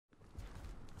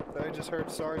I just heard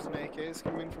SARS and AKs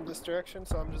coming from this direction,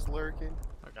 so I'm just lurking.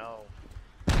 No.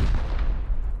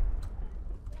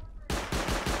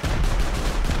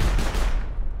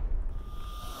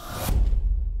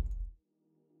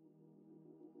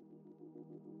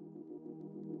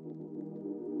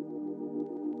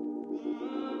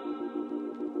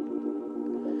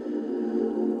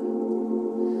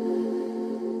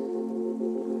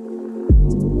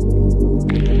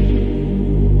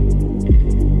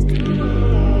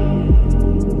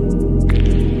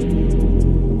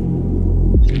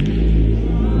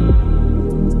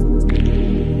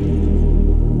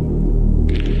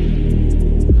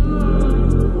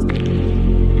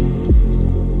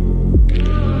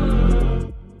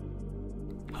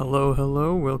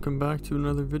 Hello, welcome back to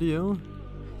another video.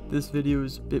 This video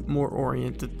is a bit more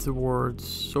oriented towards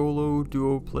solo,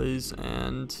 duo plays,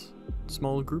 and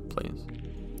small group plays.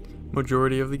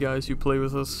 Majority of the guys who play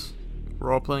with us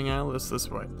were all playing Atlas this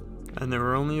way, and there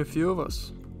were only a few of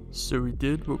us. So we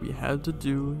did what we had to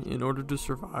do in order to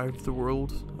survive the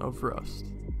world of Rust.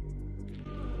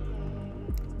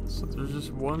 So there's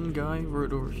just one guy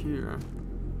right over here,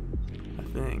 I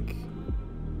think.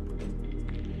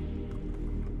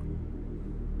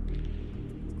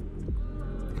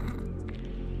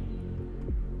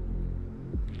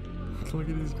 Look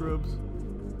at these grubs.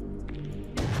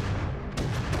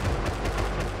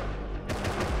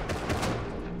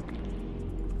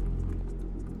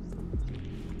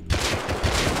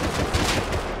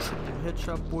 Triple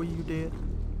headshot, boy, you dead.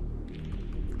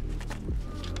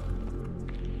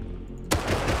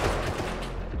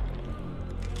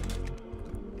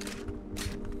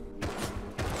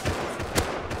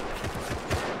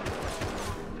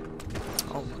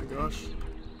 Oh my gosh.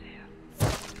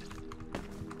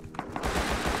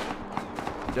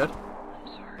 Dead?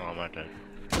 No, I'm not dead.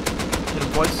 Hit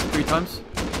him twice, 3 times,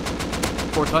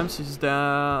 4 times, he's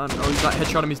down. Oh, he's not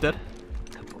headshot him, he's dead.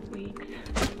 Couple weeks.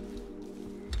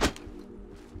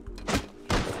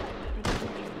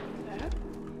 That?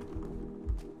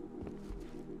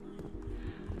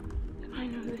 I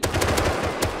know this. I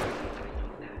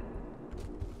know that.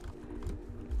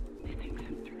 I think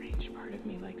some deranged part of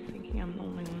me likes thinking I'm the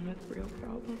only one with real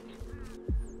problems.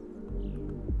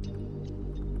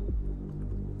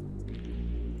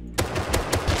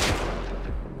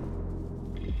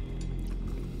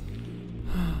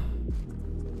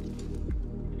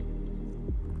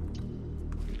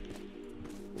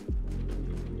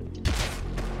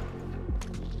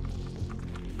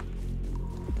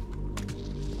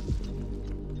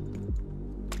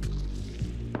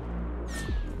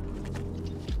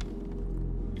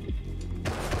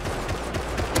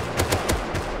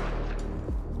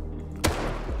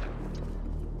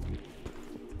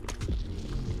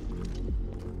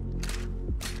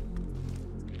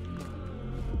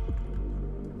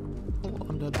 Oh,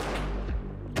 I'm dead.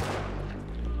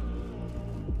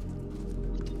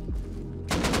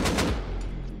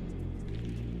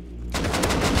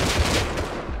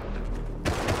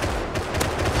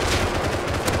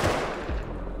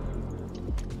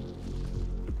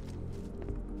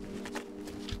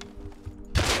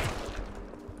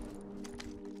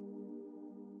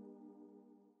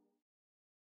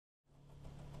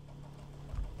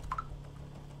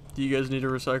 Do you guys need to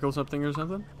recycle something or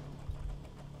something?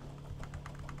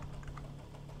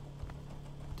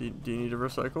 Do you need to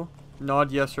recycle?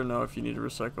 Nod yes or no if you need to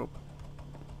recycle.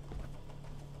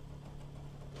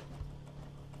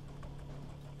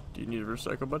 Do you need to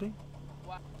recycle, buddy?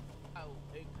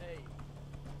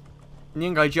 你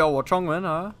应该教我中文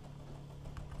啊。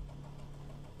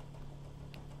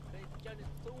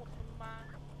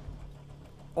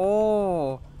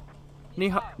哦，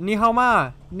你好，你好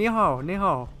吗？你好，你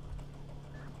好。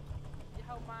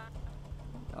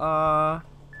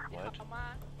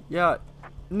Yeah.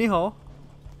 你好，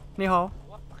你好。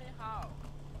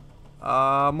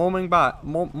冇明白，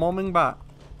冇明白。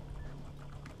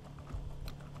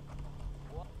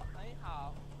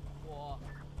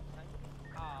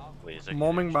Wait, is that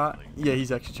冇明白。Yeah,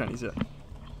 he's actually Chinese.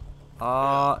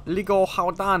 Yeah. 呢個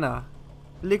好蛋啊，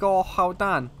呢個好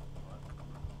蛋。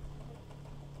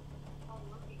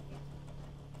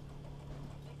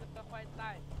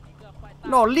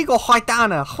No, 呢個壞蛋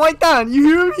啊，壞蛋 You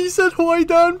hear him? He said 壞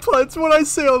蛋 That's what I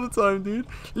say all the time, dude.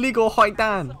 呢個壞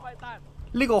蛋，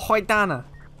呢個壞蛋啊，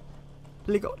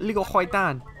呢個壞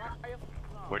蛋。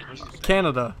Where did you say?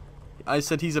 Canada. I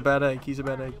said he's a bad egg. He's a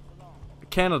bad egg.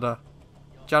 Canada.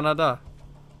 Canada.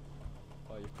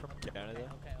 Oh, you're from Canada?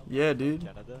 Yeah, dude.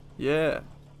 Canada? Yeah.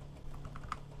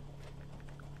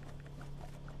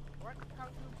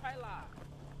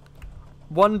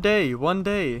 One day.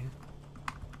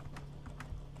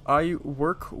 I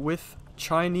work with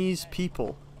Chinese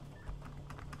people.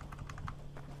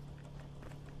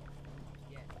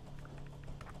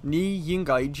 Ni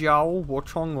yingai jiao wo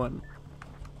chongwen.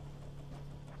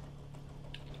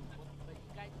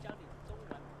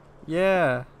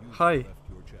 Yeah. Hi.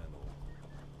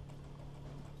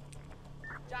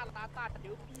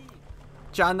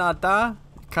 Canada,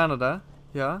 Canada.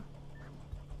 Yeah.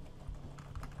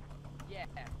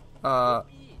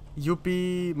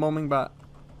 Yupi moming ba.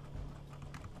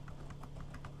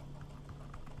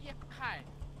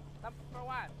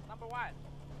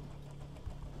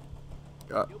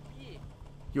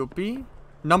 Yupi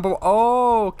number.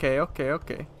 Oh, okay.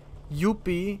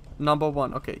 Yupi number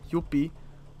 1. Okay, Yupi.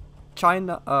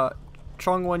 China.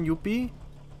 Chongwon Yupi.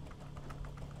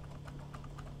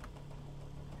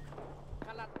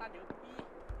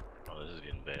 Oh, this is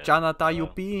getting bad. Janata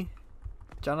Yupi.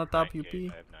 Janata 9K, Yupi.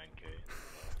 I have 9K.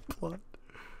 What?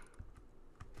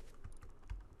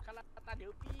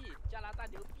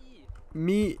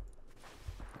 Me.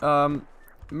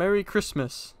 Merry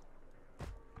Christmas.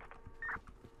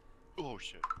 Oh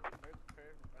shit.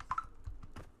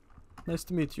 Nice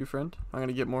to meet you, friend. I'm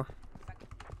gonna get more.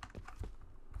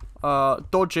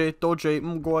 Doje,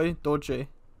 Mgoi, Doje.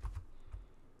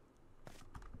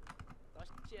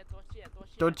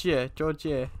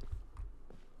 Doje.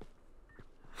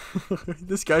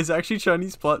 This guy's actually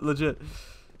Chinese plot, legit.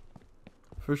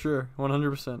 For sure,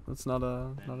 100%. That's not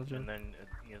a joke. And then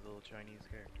he has a little Chinese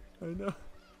character. I know.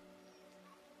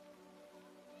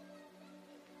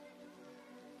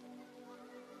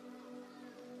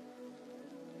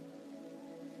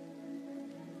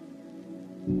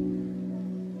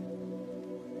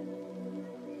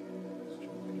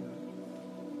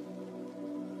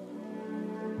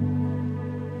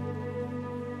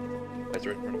 Guys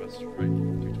right in front of us, right,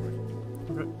 220.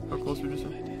 Okay, how close would you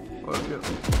say? Oh, yeah.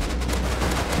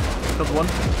 Killed 1.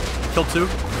 Killed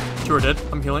 2. 2 are dead.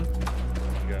 I'm healing.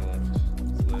 One guy left.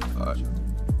 He's lit. Alright.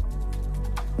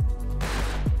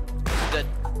 Dead.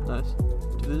 Nice.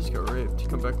 Dude, they just got raped. You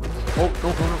come back with us. Oh, no.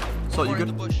 Salt, you More in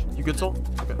the good? bush. You good, Salt?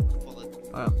 Okay. Hold it.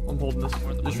 I'm holding this.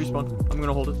 Just respawn. I'm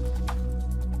gonna hold it.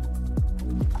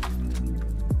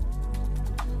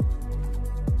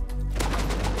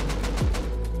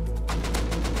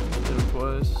 Hit him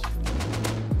twice.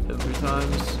 Hit him 3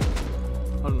 times.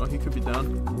 I don't know, he could be down.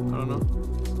 I don't know.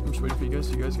 I'm just waiting for you guys.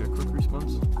 You guys got quick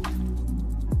respawns.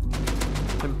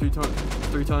 Hit him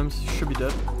 3 times. Should be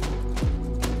dead.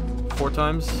 4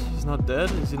 times. He's not dead.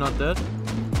 Is he not dead?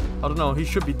 I don't know. He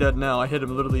should be dead now. I hit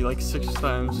him literally like 6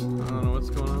 times. I don't know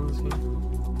what's going on with this game.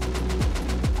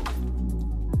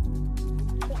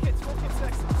 Full kits,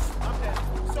 sexy. I'm dead.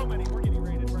 So many. We're getting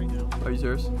raided right now. Oh, he's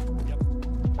yours. Yep.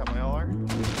 Got my LR.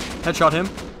 Headshot him.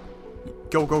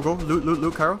 Go.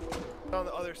 Loot, Cairo. On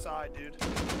the other side, dude.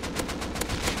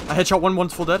 I headshot one.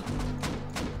 One's full dead.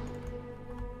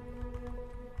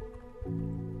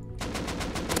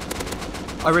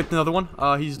 I raped another one.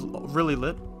 He's really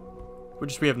lit.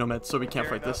 We have no meds, so we can't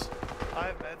fight this. I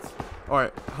have meds.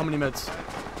 Alright, how many meds?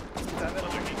 7.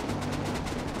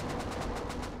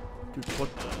 Dude, what?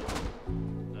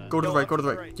 Go to the right, go to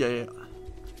the right. Yeah.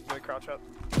 Wait, crouch up.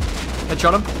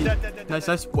 Headshot him. Dead.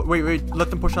 Nice. Wait,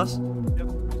 let them push us. Yep.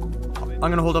 I'm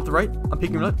gonna hold up the right. I'm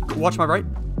peeking left. Watch my right.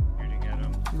 Shooting at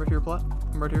him. I'm right here, Plat.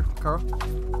 I'm right here, Carl.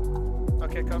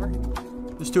 Okay, cover.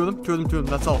 There's 2 of them. 2 of them.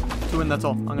 That's all. 2 in. That's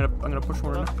all. I'm gonna push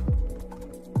one right now.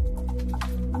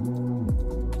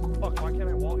 Fuck, why can't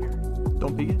I wall here?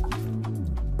 Don't peek it.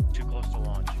 Too close to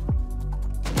launch.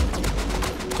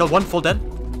 Killed 1. Full dead.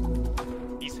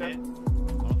 He's hit.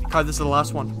 Kai, this is the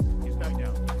last one. He's back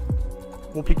down.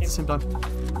 We'll peek at the same time.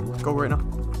 Go right now.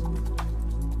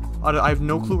 I have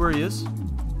no clue where he is,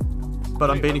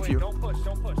 but I'm baiting for you. Don't push.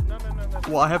 No.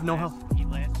 Well, I have no health. He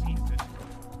last peeked.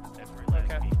 That's where he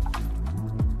last peeked.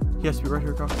 He has to be right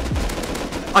here, Carl.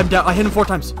 I'm down. I hit him 4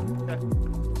 times. Okay.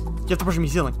 You have to push him.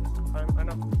 He's healing. I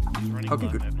know. He's running Okay,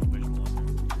 left. good. I have no visual of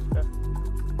him.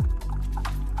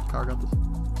 Carl got this.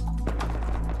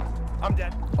 I'm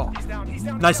dead. Oh. He's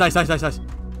down. Nice.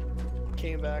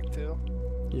 Came back too.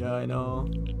 Yeah, I know.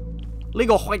 呢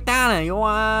個壞蛋嚟嘅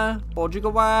嘛，播住嘅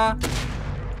話，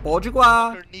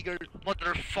 Nigger,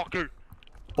 motherfucker.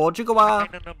 播住嘅話，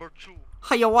 China number 2.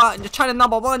 係啊，China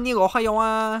number 1呢個係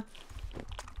啊。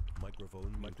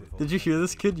Did you hear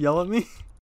this kid yell at me?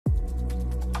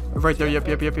 Right there, yep.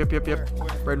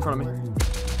 Right in front of me.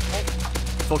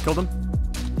 Full killed him.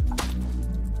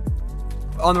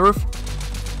 On the roof.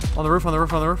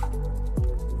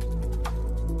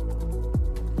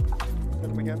 Hit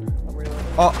him again. I'm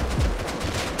reloading. Oh.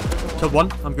 Killed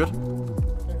 1. I'm good. Okay,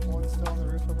 one's still on the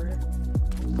roof over here.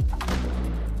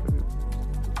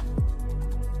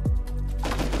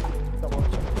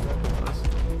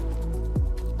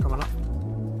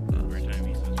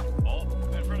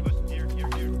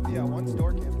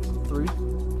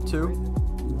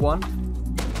 1.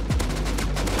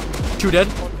 2 dead.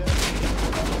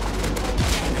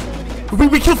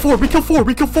 We killed 4. We killed 4.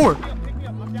 We killed 4. Pick me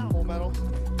up, I'm down. Full metal.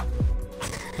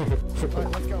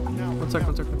 Alright, let's go. Now. One sec.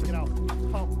 Get out.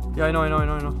 Pump. Yeah, I know.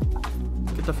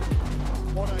 Get the.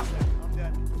 One eye check. I'm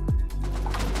dead.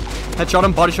 Headshot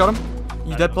him. Body shot him.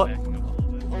 You dead, Pluck? Oh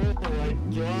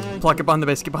Pluck, get behind the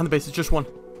base. Get behind the base. It's just 1.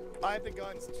 I have the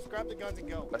guns. Just grab the guns and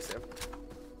go. I see him.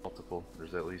 Multiple.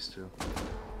 There's at least 2.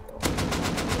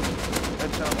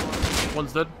 Headshot 1.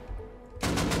 One's dead.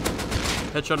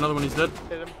 Headshot another one. He's dead.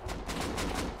 Hit him.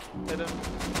 Hit him.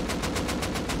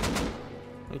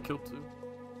 I killed 2.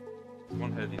 He's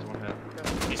 1 head. He's 1 head.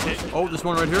 He's hit. Oh, there's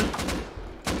one right here.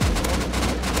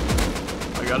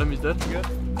 I got him. He's dead. Good.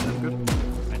 I'm good.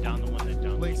 I downed the one that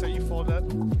downed. Links, are you full dead?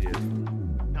 Yeah.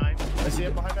 Time. I see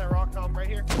him behind that rock column right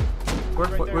here. Where?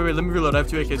 Right there. Wait. Let me reload. I have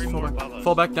 2 AKs. Three Fall more back. above us.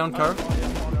 Fall back down, car. Fall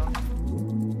down.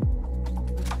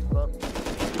 Up.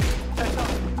 Headshot.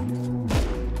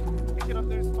 Pick it up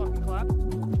there, fucking clap.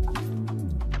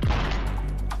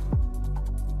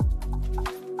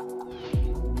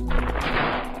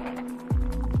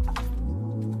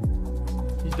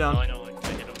 He's Oh, down. I know. Like, I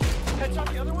hit him. Headshot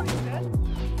the other one, he's dead.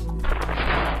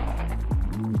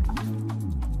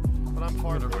 But I'm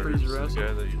far from Freeze your ass. The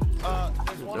guy that you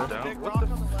there's one on the down. big What rock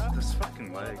the on the left. This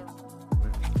fucking lag.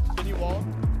 Can you wall?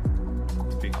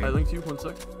 Speaking. I linked you. 1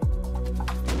 sec.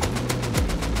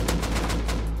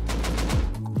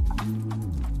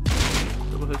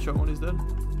 Double headshot one. He's dead.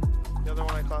 The other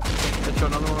one I clapped. Headshot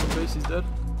another one on the face. He's dead.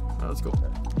 Alright, let's go.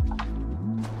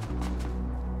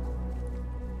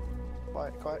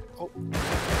 Quiet. Oh.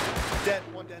 Dead.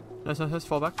 One dead. Nice.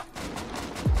 Fall back.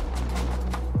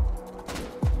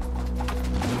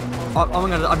 Oh my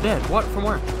god, I'm dead. What? From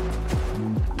where?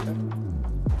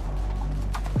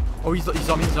 Oh, he's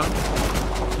on me.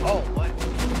 Oh, what?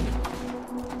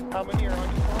 How many are on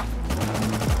you for?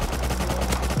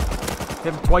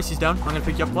 Hit him twice. He's down. I'm gonna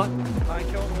pick you up, Plot. I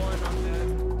killed one. I'm dead.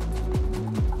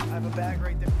 I have a bag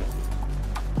right there.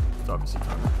 It's obviously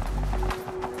time.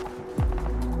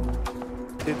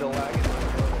 Did the lag?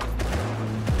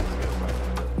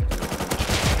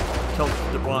 Killed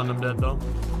the one. I'm dead though.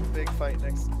 Big fight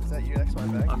next. Is that you next to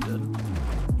my bag? I'm dead.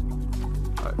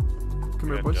 Alright. Come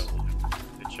here, boys.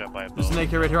 Good shot by a There's bow. an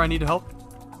AK right here. I need help.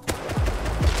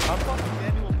 I'm fucking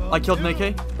dead. You will both I killed an do. AK.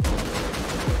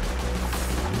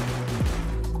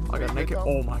 I got an AK.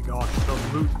 Oh my gosh. The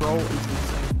loot, bro, is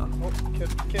insane. Oh,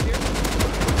 kid here?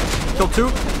 Killed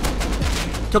 2.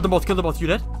 Killed them both. You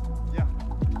dead? Yeah.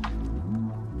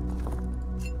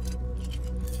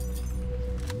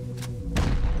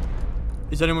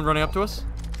 Is anyone running up to us?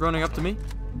 Running up to me?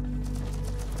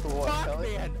 For what,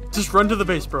 Kelly? Just run to the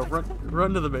base, bro.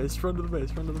 Run to the base. Run to the base.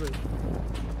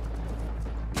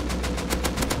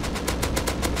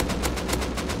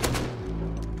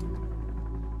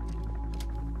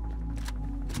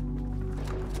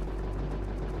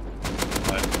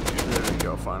 There we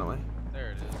go, finally.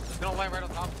 There it is. There's no light right on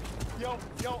top of me. Yo,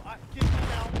 get me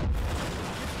now.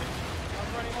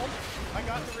 I'm running home. I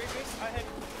got the rapist. I had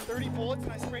 30 bullets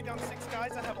and I sprayed down 6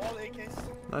 guys. I have all the AKs.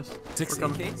 Nice. 6 We're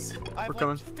coming. AKs? I have We're like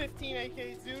coming. 15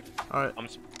 AKs, dude. Alright. I'm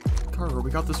Carver,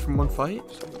 we got this from 1 fight.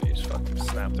 Somebody just fucking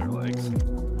snapped their legs.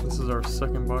 This is our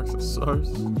second box of SARS.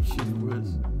 Gee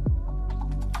whiz.